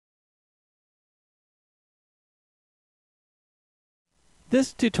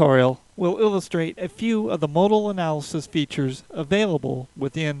This tutorial will illustrate a few of the modal analysis features available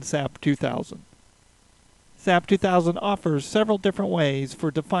within SAP 2000. SAP 2000 offers several different ways for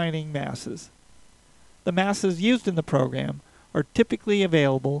defining masses. The masses used in the program are typically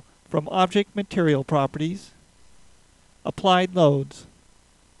available from object material properties, applied loads,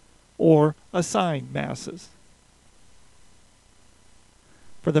 or assigned masses.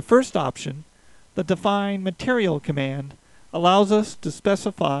 For the first option, the define material command allows us to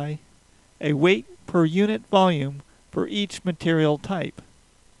specify a weight per unit volume for each material type,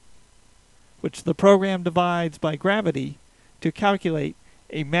 which the program divides by gravity to calculate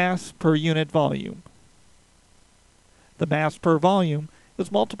a mass per unit volume. The mass per volume is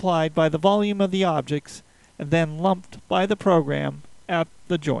multiplied by the volume of the objects and then lumped by the program at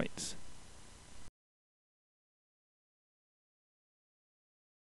the joints.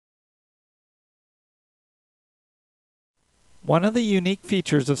 One of the unique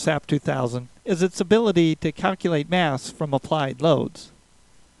features of SAP 2000 is its ability to calculate mass from applied loads.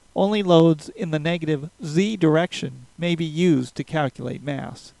 Only loads in the negative z direction may be used to calculate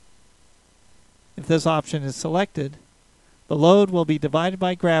mass. If this option is selected, the load will be divided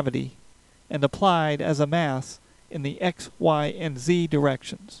by gravity and applied as a mass in the x, y, and z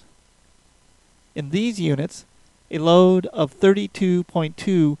directions. In these units, a load of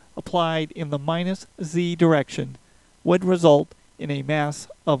 32.2 applied in the minus z direction would result in a mass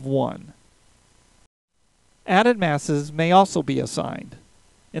of 1. Added masses may also be assigned,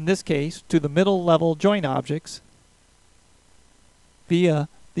 in this case to the middle level joint objects, via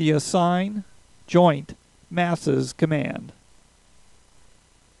the assign joint masses command.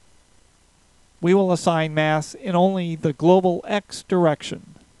 We will assign mass in only the global x direction.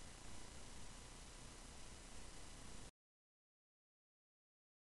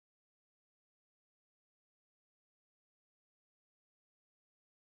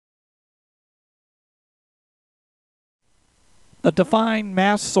 The define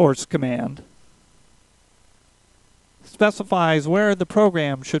mass source command specifies where the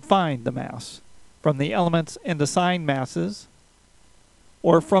program should find the mass, from the elements and assigned masses,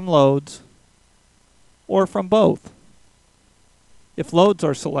 or from loads, or from both. If loads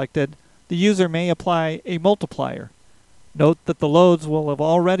are selected, the user may apply a multiplier. Note that the loads will have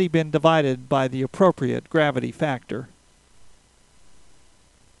already been divided by the appropriate gravity factor.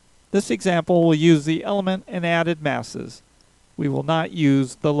 This example will use the element and added masses. We will not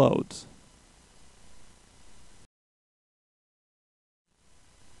use the loads.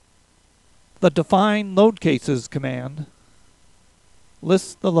 The define load cases command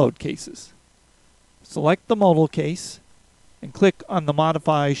lists the load cases. Select the modal case and click on the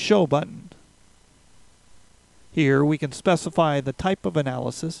Modify Show button. Here we can specify the type of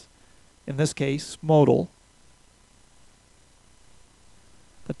analysis, in this case modal,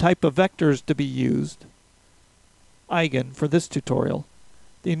 the type of vectors to be used, eigen for this tutorial,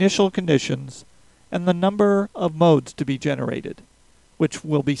 the initial conditions, and the number of modes to be generated, which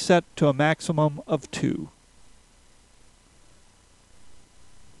will be set to a maximum of 2.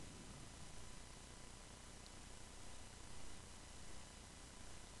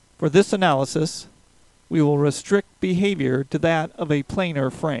 For this analysis, we will restrict behavior to that of a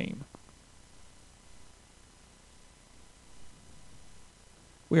planar frame.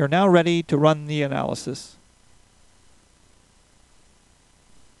 We are now ready to run the analysis.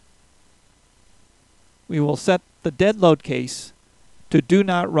 We will set the dead load case to do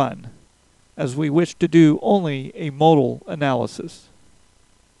not run, as we wish to do only a modal analysis.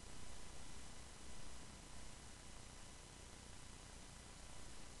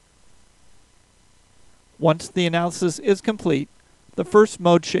 Once the analysis is complete, the first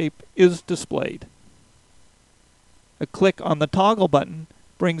mode shape is displayed. A click on the toggle button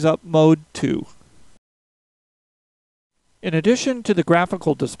brings up mode 2. In addition to the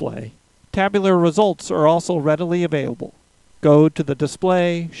graphical display, tabular results are also readily available. Go to the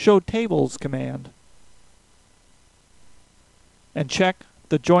Display Show Tables command and check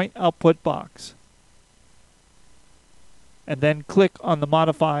the Joint Output box, and then click on the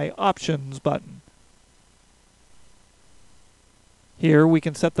Modify Options button. Here we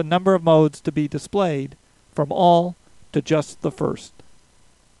can set the number of modes to be displayed from all to just the first.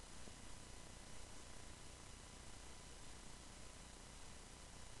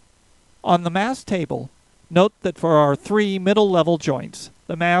 On the mass table, note that for our 3 middle level joints,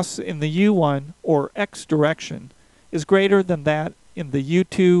 the mass in the U1 or X direction is greater than that in the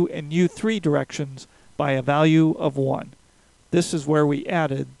U2 and U3 directions by a value of 1. This is where we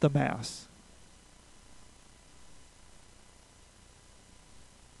added the mass.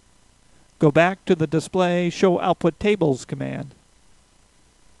 Go back to the Display Show Output Tables command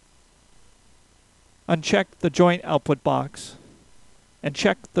uncheck the joint output box and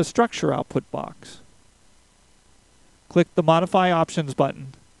check the structure output box. Click the Modify Options button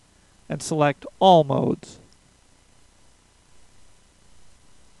and select All Modes.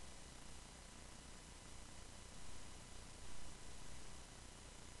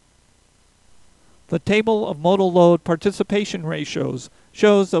 The table of modal load participation ratios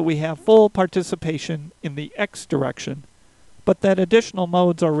shows that we have full participation in the X direction, but that additional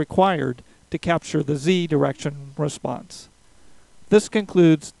modes are required to capture the Z direction response. This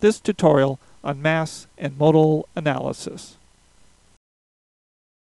concludes this tutorial on mass and modal analysis.